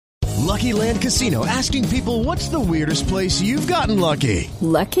Lucky Land Casino, asking people, what's the weirdest place you've gotten lucky?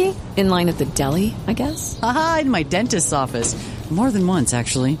 Lucky? In line at the deli, I guess? Aha, in my dentist's office. More than once,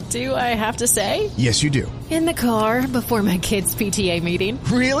 actually. Do I have to say? Yes, you do. In the car before my kids' PTA meeting.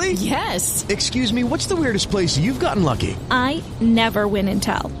 Really? Yes. Excuse me, what's the weirdest place you've gotten lucky? I never win and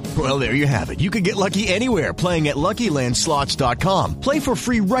tell. Well, there you have it. You can get lucky anywhere, playing at LuckyLandSlots.com. Play for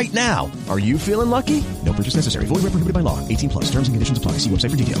free right now. Are you feeling lucky? No purchase necessary. Void where prohibited by law. 18+. Terms and conditions apply. See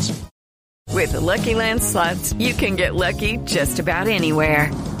website for details. With the Lucky Land Slots, you can get lucky just about anywhere.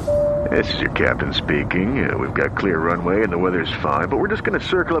 This is your captain speaking. We've got clear runway and the weather's fine, but we're just going to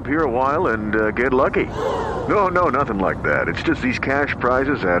circle up here a while and get lucky. No, nothing like that. It's just these cash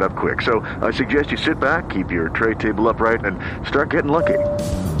prizes add up quick. So I suggest you sit back, keep your tray table upright, and start getting lucky.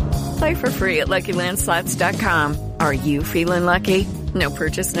 Play for free at LuckyLandSlots.com. Are you feeling lucky? No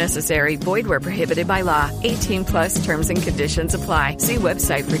purchase necessary. Void where prohibited by law. 18+ terms and conditions apply. See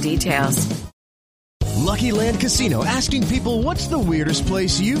website for details. Lucky Land Casino, asking people, what's the weirdest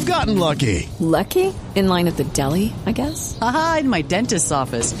place you've gotten lucky? Lucky? In line at the deli, I guess? Aha, in my dentist's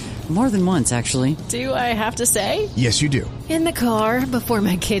office. More than once, actually. Do I have to say? Yes, you do. In the car before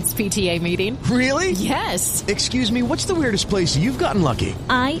my kids' PTA meeting. Really? Yes. Excuse me, what's the weirdest place you've gotten lucky?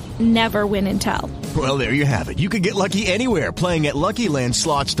 I never win and tell. Well, there you have it. You can get lucky anywhere, playing at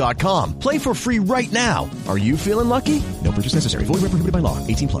LuckyLandSlots.com. Play for free right now. Are you feeling lucky? No purchase necessary. Void where prohibited by law.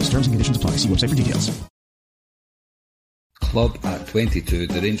 18+. Terms and conditions apply. See website for details. Club at 22,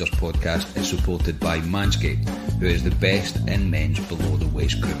 the Rangers podcast, is supported by Manscaped, who is the best in men's below the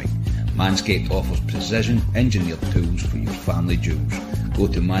waist grooming. Manscaped offers precision engineered tools for your family jewels. Go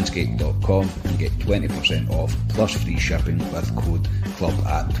to manscaped.com and get 20% off plus free shipping with code club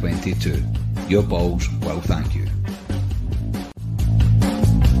at 22. Your balls will thank you.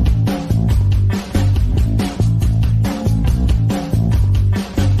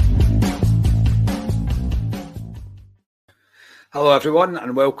 Hello everyone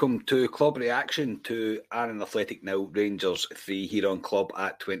and welcome to Club Reaction to Annan Athletic 0, Rangers 3 here on Club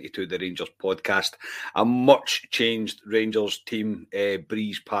at 22, the Rangers podcast. A much changed Rangers team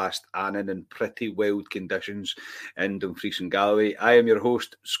breezed past Annan in pretty wild conditions in Dumfries and Galloway. I am your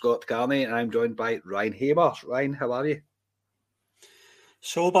host Scott Carney and I'm joined by Ryan Haber. Ryan, how are you?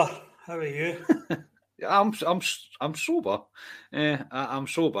 Sober. How are you? I'm sober. I'm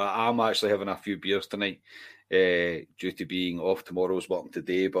sober. I'm actually having a few beers tonight. Due to being off tomorrow's working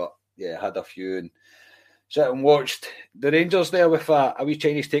today, but yeah, I had a few and sat and watched the Rangers there with a wee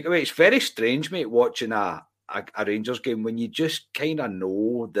Chinese takeaway. It's very strange, mate, watching a Rangers game when you just kind of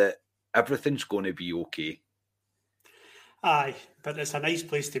know that everything's going to be okay. Aye, but it's a nice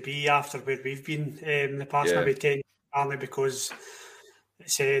place to be after where we've been in the past maybe 10 years, only because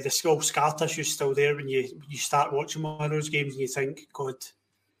it's the scar tissue still there when you start watching one of those games and you think, God,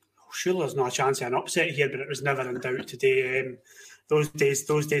 surely there's not a chance of an upset here, but it was never in doubt today. Those days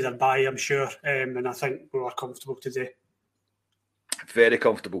are by, I'm sure, and I think we were comfortable today. Very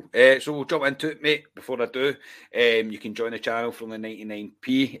comfortable. So we'll jump into it, mate. Before I do, you can join the channel from the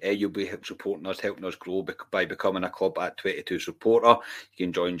 99p. You'll be supporting us, helping us grow by becoming a Club at 22 supporter. You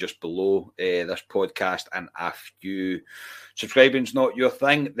can join just below this podcast, and if you subscribing's not your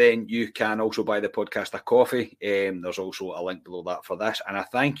thing, then you can also buy the podcast a coffee. There's also a link below that for this. And a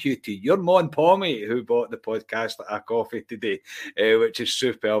thank you to your mom, Pommy, who bought the podcast a coffee today, which is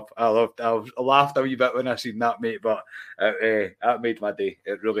superb. I laughed a wee bit when I seen that, mate, but that made my day.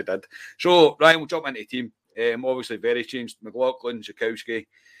 It really did. So, Ryan, we'll jump into the team. Obviously, very changed. McLaughlin, Zukowski,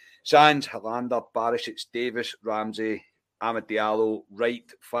 Sands, Helander, Barisic, Davis, Ramsey, Amad Diallo,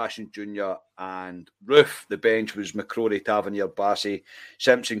 Wright, Fashion Jr. and Roof. The bench was McCrory, Tavernier, Bassey,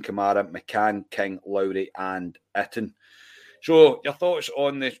 Simpson, Kamara, McCann, King, Lowry and Itten. So your thoughts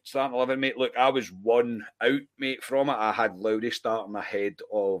on the starting 11, mate? Look, I was one out, mate, from it. I had Lowry starting ahead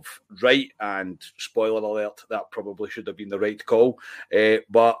of Wright, and spoiler alert, that probably should have been the right call.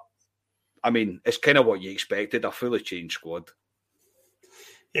 But, I mean, it's kind of what you expected, a fully changed squad.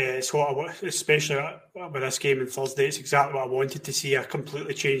 Yeah, it's what I want, especially with this game on Thursday. It's exactly what I wanted to see, a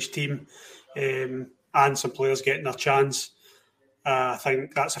completely changed team and some players getting their chance. I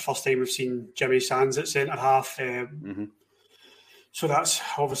think that's the first time we've seen Jimmy Sands at centre-half. So that's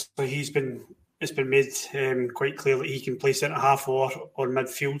obviously it's been made quite clear that he can play centre-half or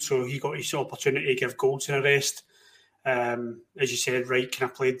midfield, so he got his opportunity to give Goldson a rest. As you said, Wright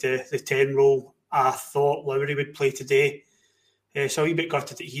kind of played the 10 role. I thought Lowry would play today. So a wee bit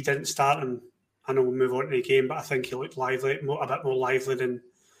gutted that he didn't start, and I know we'll move on to the game, but I think he looked lively, a bit more lively than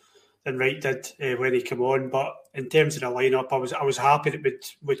Wright did when he came on. But in terms of the lineup, I was happy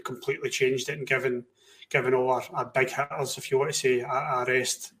that we'd completely changed it and given giving all our big hitters, if you want to say, a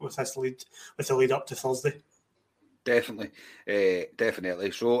rest with the lead up to Thursday. Definitely.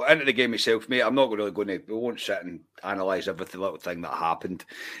 So into the game itself, mate, I'm not really we won't sit and analyse every little thing that happened.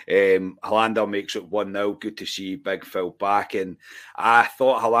 Hollander makes it 1-0. Good to see Big Phil back. And I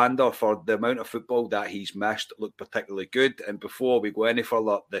thought Hollander, for the amount of football that he's missed, looked particularly good. And before we go any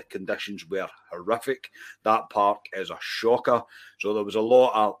further, the conditions were horrific. That park is a shocker. So there was a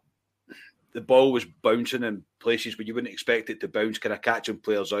lot of... The ball was bouncing in places where you wouldn't expect it to bounce, kind of catching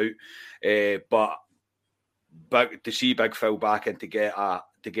players out. But to see Big Phil back and to get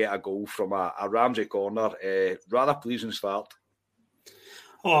a goal from a Ramsey corner, rather pleasing start.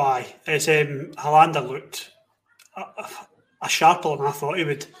 Oh, aye. It's, Hollander looked a sharper than I thought he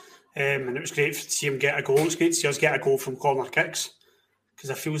would. And it was great to see him get a goal. It's great to see us get a goal from corner kicks, because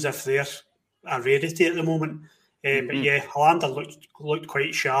I feel as if they're a rarity at the moment. But yeah, Hollander looked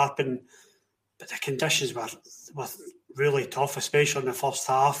quite sharp, but the conditions were really tough, especially in the first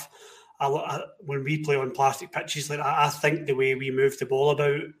half. When we play on plastic pitches like that, I think the way we moved the ball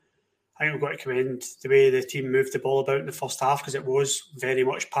about, I think we've got to commend the way the team moved the ball about in the first half, because it was very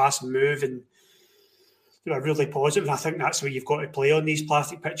much pass and move, and they were really positive. And I think that's the way you've got to play on these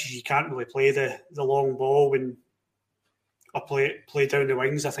plastic pitches. You can't really play the long ball or play down the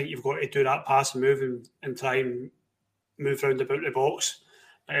wings. I think you've got to do that pass and move and try and move round about the box.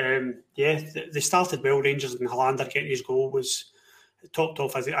 They started well. Rangers, and Hollander getting his goal was topped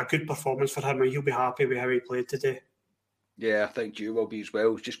off as a good performance for him, and he'll be happy with how he played today. Yeah, I think you will be as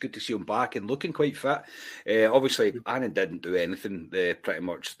well. It's just good to see him back and looking quite fit. Obviously, Annan didn't do anything pretty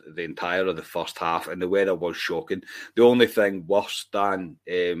much the entire of the first half, and the weather was shocking. The only thing worse than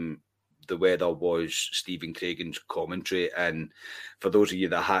the weather was Stephen Craigan's commentary. And for those of you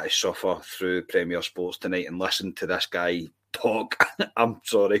that had to suffer through Premier Sports tonight and listen to this guy talk, I'm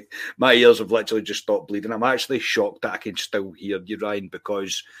sorry, my ears have literally just stopped bleeding. I'm actually shocked that I can still hear you, Ryan,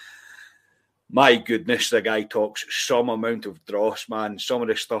 because my goodness, the guy talks some amount of dross, man. Some of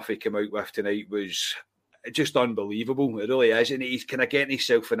the stuff he came out with tonight was just unbelievable. It really is. And he's kind of getting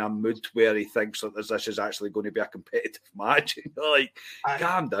himself in a mood where he thinks that this is actually going to be a competitive match. Like,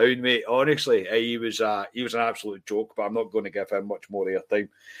 calm down, mate. Honestly, he was an absolute joke, but I'm not going to give him much more airtime.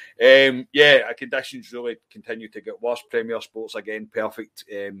 Conditions really continue to get worse. Premier Sports, again, perfect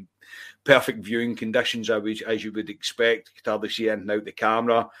viewing conditions, as you would expect. You could hardly see in and out the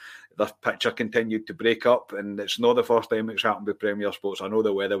camera. The picture continued to break up, and it's not the first time it's happened with Premier Sports. I know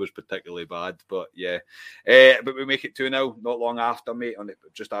the weather was particularly bad, but yeah. But we make it 2-0 not long after, mate,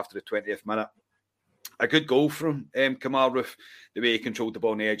 just after the 20th minute. A good goal from Kemar Roofe, the way he controlled the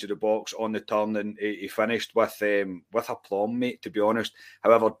ball on the edge of the box on the turn, and he finished with aplomb, mate, to be honest.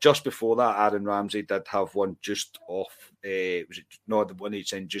 However, just before that, Aaron Ramsey did have one just off. Was it not the one he'd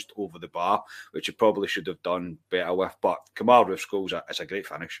sent just over the bar, which he probably should have done better with. But Kemar Roofe's goal is a great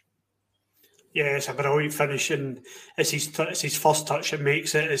finish. Yeah, it's a brilliant finish, and it's his first touch that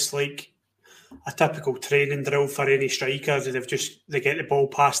makes it. It's like a typical training drill for any striker. They get the ball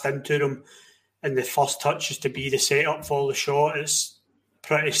passed into them, and the first touch is to be the setup for the shot. It's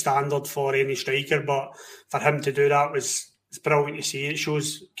pretty standard for any striker, but for him to do that it's brilliant to see. It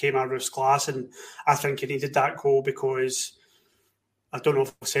shows Kemar Roofe's class, and I think he needed that goal, because I don't know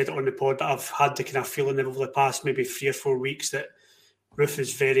if I said it on the pod, but I've had the kind of feeling over the past maybe 3 or 4 weeks that Roofe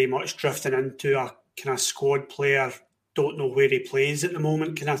is very much drifting into a kind of squad player, don't know where he plays at the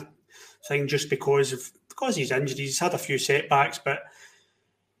moment kind of thing, just because of his injuries. He's had a few setbacks, but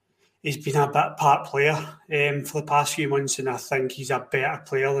he's been a bit part player for the past few months, and I think he's a better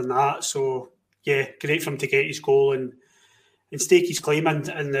player than that. So yeah, great for him to get his goal and stake his claim in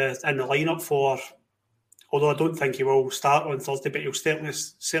the lineup for. Although I don't think he will start on Thursday, but he'll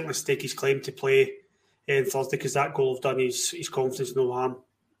certainly stake his claim to play on Thursday, because that goal have done his confidence no harm.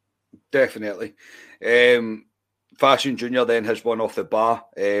 Definitely. Fashion Junior then has one off the bar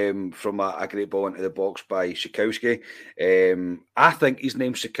from a great ball into the box by Sikowski. I think his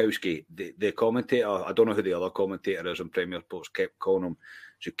name's Sikowski. The commentator, I don't know who the other commentator is on Premier Sports, kept calling him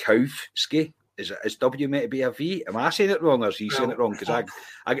Sikowski. Is W meant to be a V? Am I saying it wrong, or is he saying it wrong? Because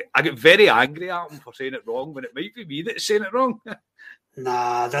I get very angry at him for saying it wrong when it might be me that's saying it wrong.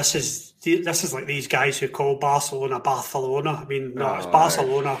 Nah, this is like these guys who call Barcelona Barcelona. I mean, no, it's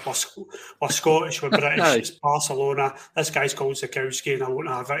Barcelona. We're Scottish, we're British. It's Barcelona. This guy's called Sikowski, and I won't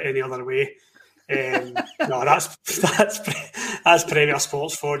have it any other way. No, that's Premier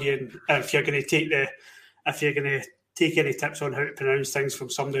Sports for you. And if you're going to take any tips on how to pronounce things from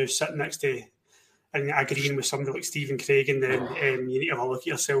somebody who's sitting next to and agreeing with somebody like Stephen Craigan, then you need to have a look at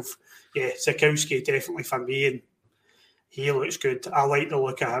yourself. Yeah, Sikowski definitely for me. And he looks good. I like the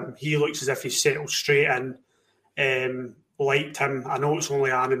look of him. He looks as if he's settled straight in. Liked him. I know it's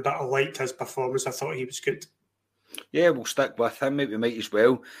only Annan, but I liked his performance. I thought he was good. Yeah, we'll stick with him. Maybe we might as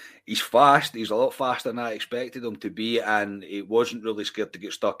well. He's fast. He's a lot faster than I expected him to be, and he wasn't really scared to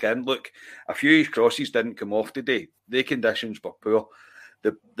get stuck in. Look, a few of his crosses didn't come off today. The conditions were poor.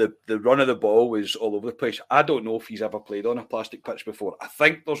 The run of the ball was all over the place. I don't know if he's ever played on a plastic pitch before. I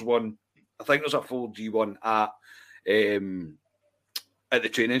think there's one. I think there's a 4G1 at the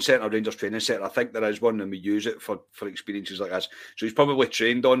training centre, Rangers training centre. I think there is one, and we use it for experiences like this. So he's probably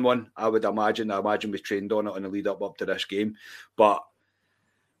trained on one, I would imagine. I imagine we trained on it on the lead up to this game. But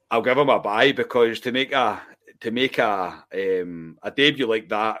I'll give him a bye, because to make a debut like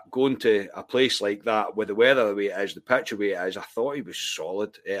that, going to a place like that with the weather the way it is, the pitch the way it is, I thought he was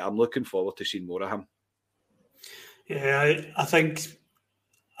solid. I'm looking forward to seeing more of him. Yeah, I think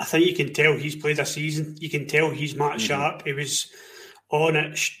you can tell he's played a season. You can tell he's match sharp. He was on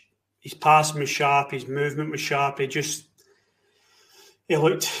it. His passing was sharp. His movement was sharp. He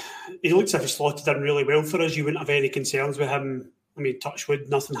looked as if he slotted in really well for us. You wouldn't have any concerns with him. I mean, touch wood,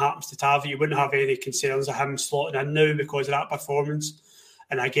 nothing happens to Tavi. You wouldn't have any concerns of him slotting in now because of that performance.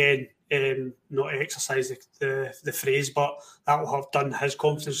 And again, not to exercise the phrase, but that will have done his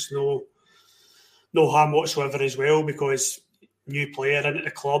confidence no harm whatsoever as well, because new player into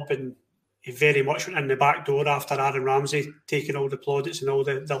the club, and he very much went in the back door after Aaron Ramsey taking all the plaudits and all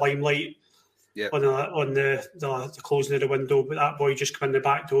the limelight on the closing of the window. But that boy just came in the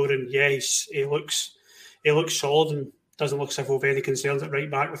back door, and yeah, he looks solid, and doesn't look as if we've any concerns at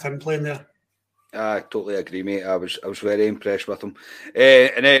right back with him playing there. I totally agree, mate. I was very impressed with him.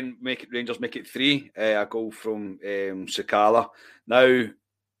 And then Rangers make it 3. A goal from Sakala. Now,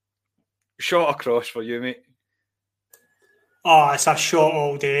 shot across for you, mate. Oh, it's a shot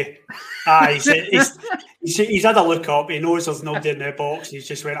all day. He's had a look up. He knows there's nobody in the box. He's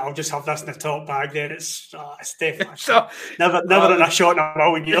just went, I'll just have this in the top bag there. It's definitely a shot. Never in a shot in a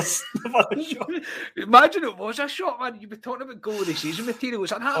million years. Never a shot. Imagine it was a shot, man. You've been talking about goal of the season material.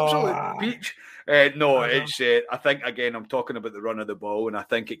 It's an absolute beach. It's. I think, again, I'm talking about the run of the ball, and I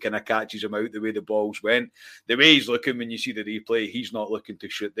think it kind of catches him out the way the balls went. The way he's looking when you see the replay, he's not looking to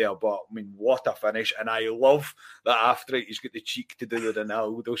shoot there. But, I mean, what a finish. And I love that after it, he's got the cheek to do the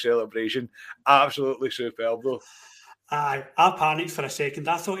Ronaldo celebration. Absolutely superb, though. I panicked for a second.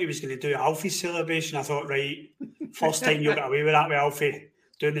 I thought he was going to do Alfie's celebration. I thought, right, first time you'll get away with that with Alfie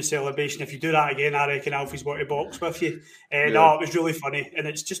doing the celebration. If you do that again, I reckon Alfie's got to box with you. No, it was really funny. And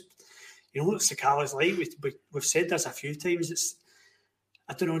it's just, you know what Sakala's like? We've said this a few times.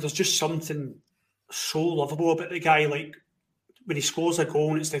 I don't know, there's just something so lovable about the guy. Like, when he scores a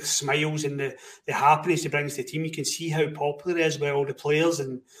goal, and it's the smiles and the happiness he brings to the team. You can see how popular he is with all the players,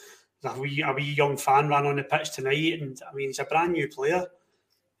 and a wee young fan ran on the pitch tonight, and I mean, he's a brand new player.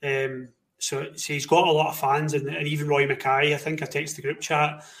 So he's got a lot of fans, and even Roy Mackay. I think I texted the group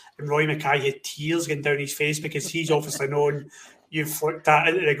chat, and Roy Mackay had tears going down his face because he's obviously known you've flicked that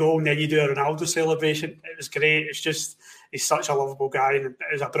into the goal and then you do a Ronaldo celebration. It was great. It's just, he's such a lovable guy, and it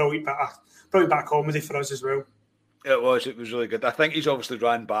was a brilliant bit of comedy for us as well. It was really good. I think he's obviously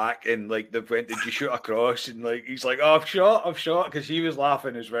ran back and like they went, did you shoot across? And like he's like, oh, I've shot, because he was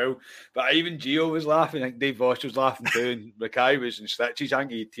laughing as well. But even Gio was laughing. I think Dave Voss was laughing too, and Mackay was in stitches. I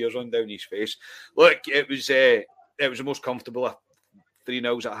think he had tears run down his face. Look, it was the most comfortable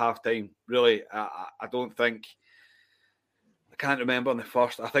 3-0 at half time. Really, I don't think. I can't remember on the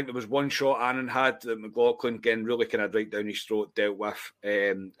first. I think there was one shot Annan had that McLaughlin again really kind of right down his throat dealt with.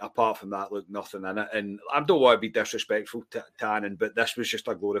 Apart from that, look, nothing in it. And I don't want to be disrespectful to Annan, but this was just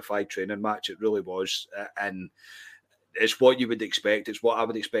a glorified training match. It really was. And it's what you would expect. It's what I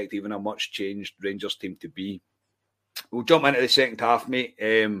would expect even a much changed Rangers team to be. We'll jump into the second half, mate.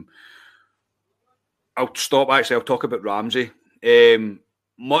 I'll talk about Ramsey.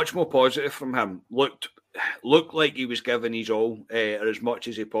 Much more positive from him. Looked like he was giving his all, or as much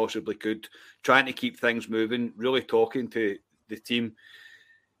as he possibly could, trying to keep things moving, really talking to the team,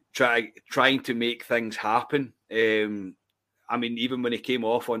 trying to make things happen. I mean, even when he came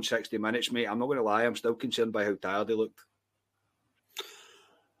off on 60 minutes, mate, I'm not going to lie, I'm still concerned by how tired he looked.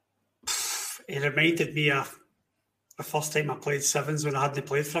 It reminded me of the first time I played sevens when I hadn't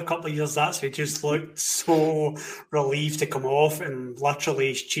played for a couple of years. He just looked so relieved to come off, and literally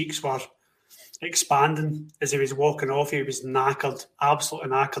his cheeks were expanding as he was walking off. He was knackered,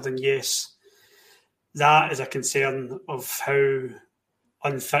 absolutely knackered, and yes, that is a concern of how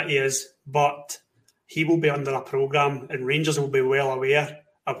unfit he is, but he will be under a programme and Rangers will be well aware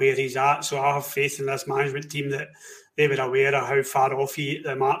of where he's at, so I have faith in this management team that they were aware of how far off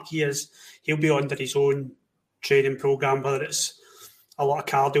the mark he is. He'll be under his own training programme, whether it's a lot of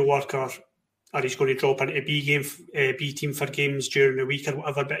cardio work or he's going to drop into B team for games during the week or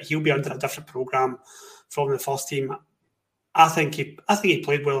whatever, but he'll be under a different programme from the first team. I think he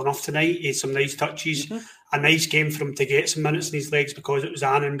played well enough tonight. He had some nice touches, a nice game for him to get some minutes in his legs because it was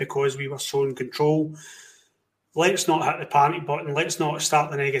Annan, because we were so in control. Let's not hit the panic button. Let's not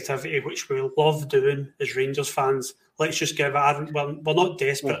start the negativity, which we love doing as Rangers fans. Let's just give Aaron. Well, we're not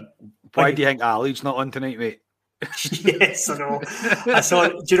desperate. Why do you think Ali's not on tonight, mate? Yes, I know.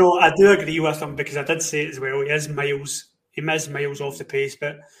 I do agree with him because I did say it as well. He is miles off the pace,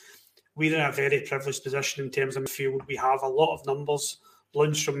 but we're in a very privileged position in terms of midfield. We have a lot of numbers.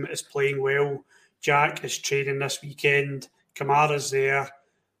 Lundstrom is playing well. Jack is training this weekend. Kamara's there.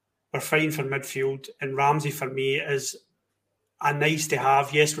 We're fine for midfield, and Ramsey for me is a nice to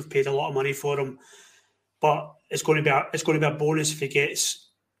have. Yes, we've paid a lot of money for him, but it's going to be a bonus if he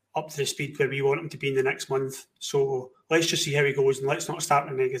gets up to the speed where we want him to be in the next month. So let's just see how he goes, and let's not start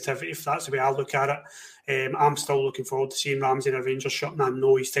with negativity. If that's the way I look at it, I'm still looking forward to seeing Ramsey in a Rangers shirt, and I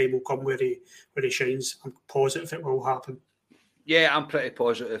know his time will come where he shines. I'm positive it will happen. Yeah, I'm pretty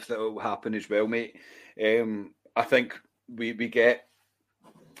positive that it will happen as well, mate. I think we get,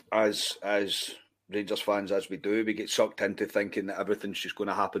 as Rangers fans, as we do, we get sucked into thinking that everything's just going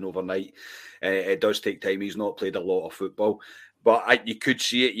to happen overnight. It does take time. He's not played a lot of football, but you could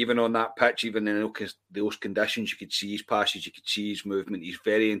see it even on that pitch, even in those conditions. You could see his passes, you could see his movement. He's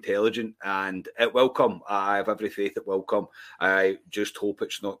very intelligent, and it will come. I have every faith it will come. I just hope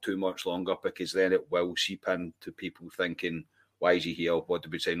it's not too much longer, because then it will seep into people thinking, why is he here? What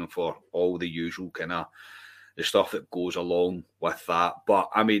did we sign him for? All the usual kind of the stuff that goes along with that. But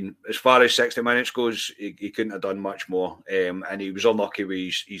I mean, as far as 60 minutes goes, he couldn't have done much more. And he was unlucky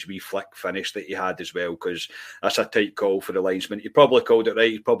with his wee flick finish that he had as well, because that's a tight call for the linesman. He probably called it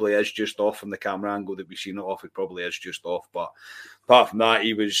right. He probably is just off from the camera angle that we've seen it off. He probably is just off. But apart from that,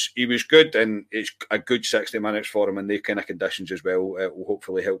 he was good, and it's a good 60 minutes for him in these kind of conditions as well. It will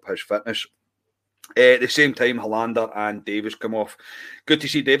hopefully help his fitness. At the same time, Hollander and Davis come off. Good to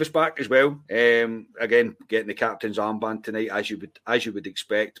see Davis back as well. Again, getting the captain's armband tonight, as you would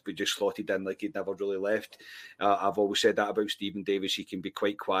expect, but just slotted in like he'd never really left. I've always said that about Stephen Davis. He can be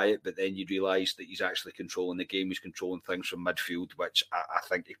quite quiet, but then you realise that he's actually controlling the game. He's controlling things from midfield, which I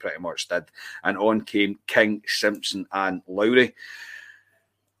think he pretty much did. And on came King, Simpson and Lowry.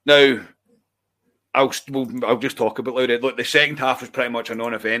 Now, I'll just talk about Lowry. Look, the second half was pretty much a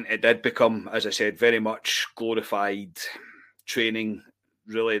non-event. It did become, as I said, very much glorified training.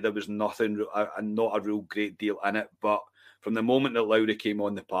 Really, there was nothing, not a real great deal in it. But from the moment that Lowry came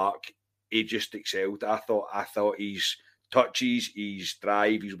on the park, he just excelled. I thought his touches, his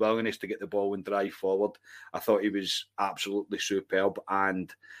drive, his willingness to get the ball and drive forward, I thought he was absolutely superb.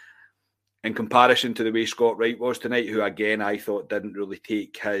 And in comparison to the way Scott Wright was tonight, who again I thought didn't really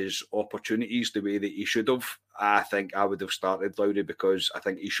take his opportunities the way that he should have, I think I would have started Lowry, because I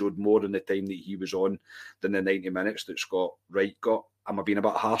think he showed more in the time that he was on than the 90 minutes that Scott Wright got. Am I being a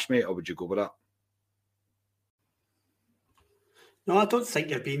bit harsh, mate, or would you go with that? No, I don't think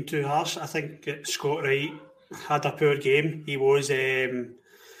you're being too harsh. I think Scott Wright had a poor game. He was put in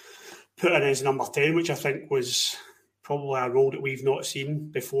as number 10, which I think was probably a role that we've not seen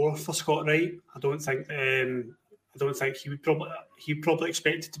before for Scott Wright. I don't think he probably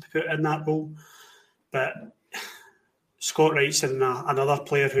expected to be put in that role. But Scott Wright's another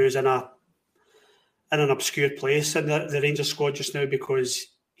player who's in an obscure place in the Rangers squad just now, because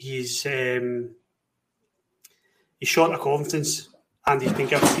he's short of confidence, and he's been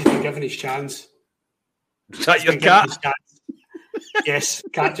given his chance. Is that your cat? Yes,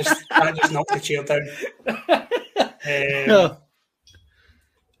 can't just knock the chair down. It's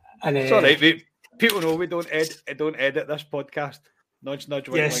all right, mate. People know we don't edit this podcast. Nudge, nudge.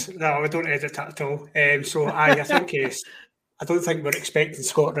 Yes, no, we don't edit that at all. So I think I don't think we're expecting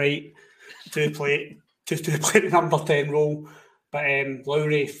Scott Wright to play the number 10 role. But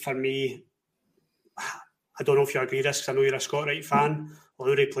Lowry, for me, I don't know if you agree with this, because I know you're a Scott Wright fan.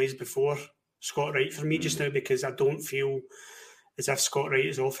 Lowry plays before Scott Wright for me just now, because I don't feel as if Scott Wright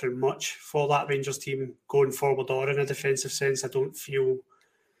is offering much for that Rangers team going forward or in a defensive sense. I don't feel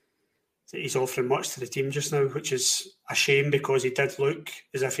that he's offering much to the team just now, which is a shame, because he did look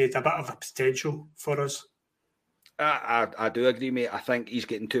as if he had a bit of a potential for us. I do agree, mate. I think he's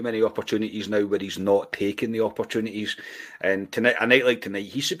getting too many opportunities now where he's not taking the opportunities. And tonight, a night like tonight,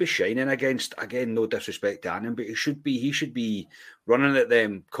 he should be shining against, again, no disrespect to Annan, but he should be running at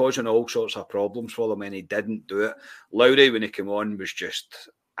them, causing all sorts of problems for them, and he didn't do it. Lowry, when he came on, was just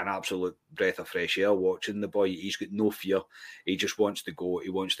an absolute breath of fresh air watching the boy. He's got no fear. He just wants to go. He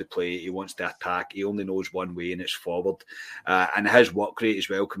wants to play. He wants to attack. He only knows one way, and it's forward. And his work rate as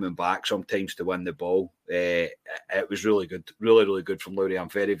well, coming back sometimes to win the ball. It was really good. Really, really good from Lowry. I'm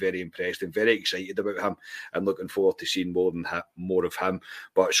very, very impressed and very excited about him and looking forward to seeing more of him.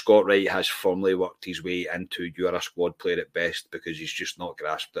 But Scott Wright has firmly worked his way into you're a squad player at best, because he's just not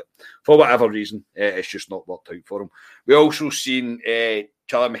grasped it. For whatever reason, it's just not worked out for him. We also seen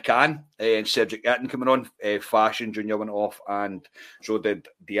Charlie McCann and Cedric Itten coming on. Fashion Junior went off, and so did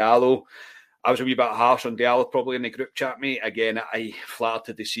Diallo. I was a wee bit harsh on Diallo probably in the group chat, mate. Again, I flattered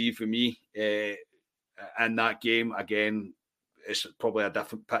to deceive with me in that game. Again, it's probably a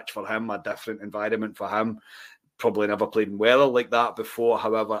different pitch for him, a different environment for him. Probably never played in weather like that before.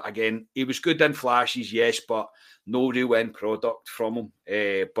 However, again, he was good in flashes, yes, but no real end product from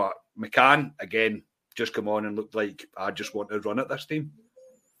him. But McCann, again, just come on and looked like I just want to run at this team.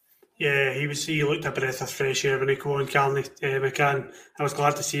 Yeah, he looked a breath of fresh air when he came on, McCann. I was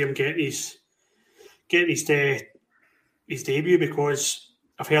glad to see him get his debut, because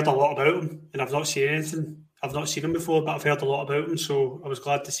I've heard a lot about him and I've not seen anything. I've not seen him before, but I've heard a lot about him, so I was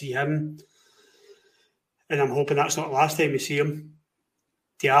glad to see him. And I'm hoping that's not the last time we see him.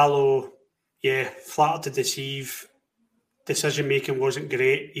 Diallo, yeah, flattered to deceive. Decision making wasn't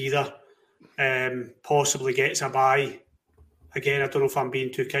great either. Possibly gets a bye. Again, I don't know if I'm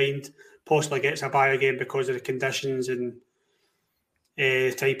being too kind. Possibly gets a bye again because of the conditions and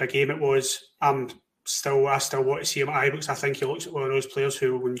the type of game it was. I still want to see him at Ibrox. I think he looks like one of those players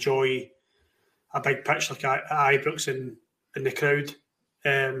who will enjoy a big pitch like at Ibrox and the crowd.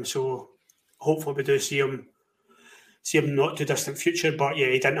 So hopefully we do see him not too distant future. But yeah,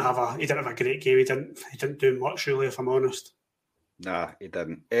 he didn't have a great game. He didn't do much really, if I'm honest. Nah, he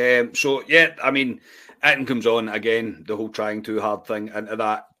didn't. So yeah, I mean, Itten comes on again. The whole trying too hard thing into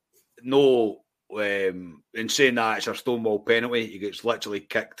that. No, in saying that, it's a Stonewall penalty. He gets literally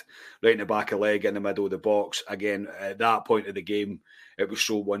kicked right in the back of the leg in the middle of the box. Again, at that point of the game, it was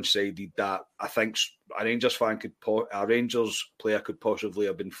so one-sided that I think a Rangers player could possibly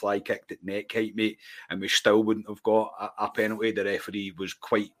have been fly kicked at neck height, mate, and we still wouldn't have got a penalty. The referee was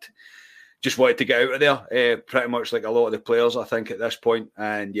just wanted to get out of there, pretty much like a lot of the players, I think, at this point.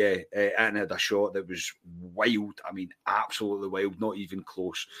 And yeah, Itten had a shot that was wild. I mean, absolutely wild, not even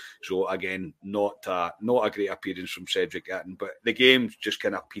close. So again, not a great appearance from Cedric Itten, but the game just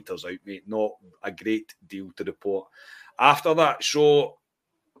kind of peters out, mate. Not a great deal to report after that. So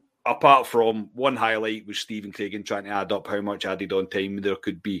apart from one highlight was Stephen Craigan trying to add up how much added on time there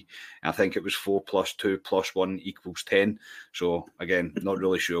could be. I think it was 4 + 2 + 1 = 10. So again, not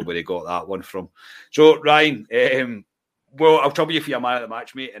really sure where he got that one from. So Ryan, well, I'll trouble you for your man of the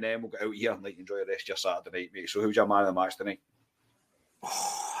match, mate, and then we'll get out here and enjoy the rest of your Saturday night, mate. So who's your man of the match tonight?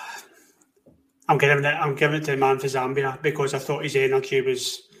 I'm giving it to the man for Zambia, because I thought his energy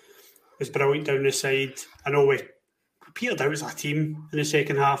was brilliant down the side. I know we petered out as a team in the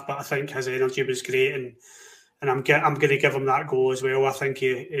second half, but I think his energy was great, and I'm going to give him that goal as well. I think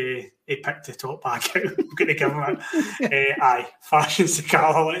he picked the top back out. I'm going to give him it. Fashion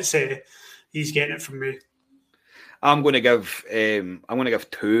Sakala. He's getting it from me. I'm going to give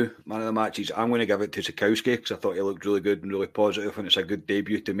two man of the matches. I'm going to give it to Sikowski, because I thought he looked really good and really positive, and it's a good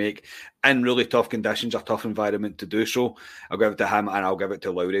debut to make in really tough conditions, a tough environment to do so. I'll give it to him, and I'll give it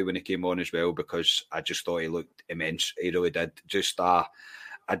to Lowry when he came on as well, because I just thought he looked immense. He really did. Just a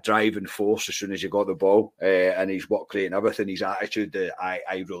driving force as soon as he got the ball, and his work rate and everything, his attitude.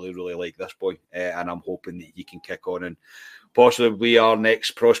 I really, really like this boy, and I'm hoping that he can kick on and possibly our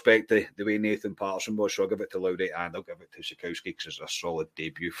next prospect, the way Nathan Patterson was. So I'll give it to Lowry, and I'll give it to Sikowski, because it's a solid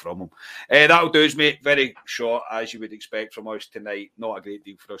debut from him. That'll do us, mate. Very short, as you would expect from us tonight. Not a great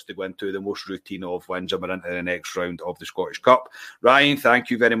deal for us to go into. The most routine of wins, and we're into the next round of the Scottish Cup. Ryan, thank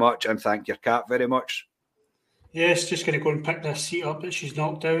you very much, and thank your cat very much. Yes, just going to go and pick this seat up that she's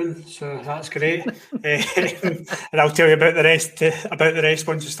knocked down, so that's great. And I'll tell you about the rest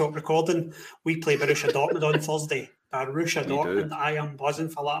once you stop recording. We play Borussia Dortmund on Thursday. Borussia Dortmund, I am buzzing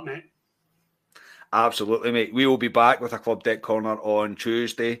for that, mate. Absolutely, mate. We will be back with a Club Deck Corner on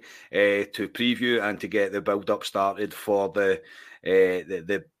Tuesday to preview and to get the build-up started for the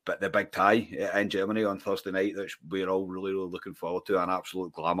big tie in Germany on Thursday night, which we're all really, really looking forward to. An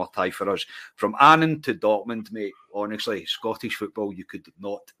absolute glamour tie for us. From Annan to Dortmund, mate, honestly, Scottish football, you could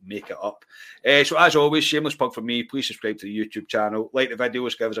not make it up. So as always, shameless plug for me, please subscribe to the YouTube channel, like the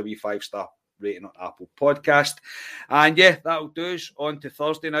videos, give us a wee 5-star rating on Apple Podcast. And yeah, that'll do us. On to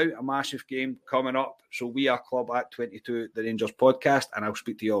Thursday now, a massive game coming up. So we are Club at 22, the Rangers podcast, and I'll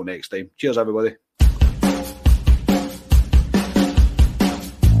speak to you all next time. Cheers, everybody.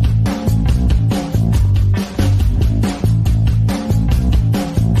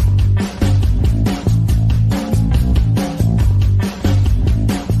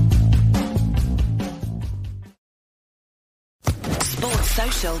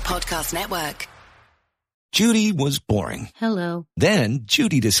 Podcast Network. Judy was boring. Hello. Then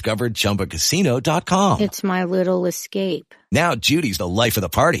Judy discovered ChumbaCasino.com. It's my little escape. Now Judy's the life of the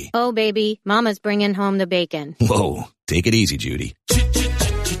party. Oh, baby, mama's bringing home the bacon. Whoa, take it easy, Judy.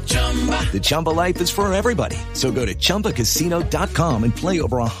 The Chumba life is for everybody. So go to ChumbaCasino.com and play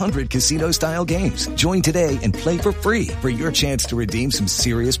over 100 casino-style games. Join today and play for free for your chance to redeem some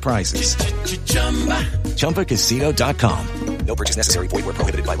serious prizes. ChumbaCasino.com. No purchase necessary. Void where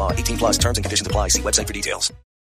prohibited by law. 18+ terms and conditions apply. See website for details.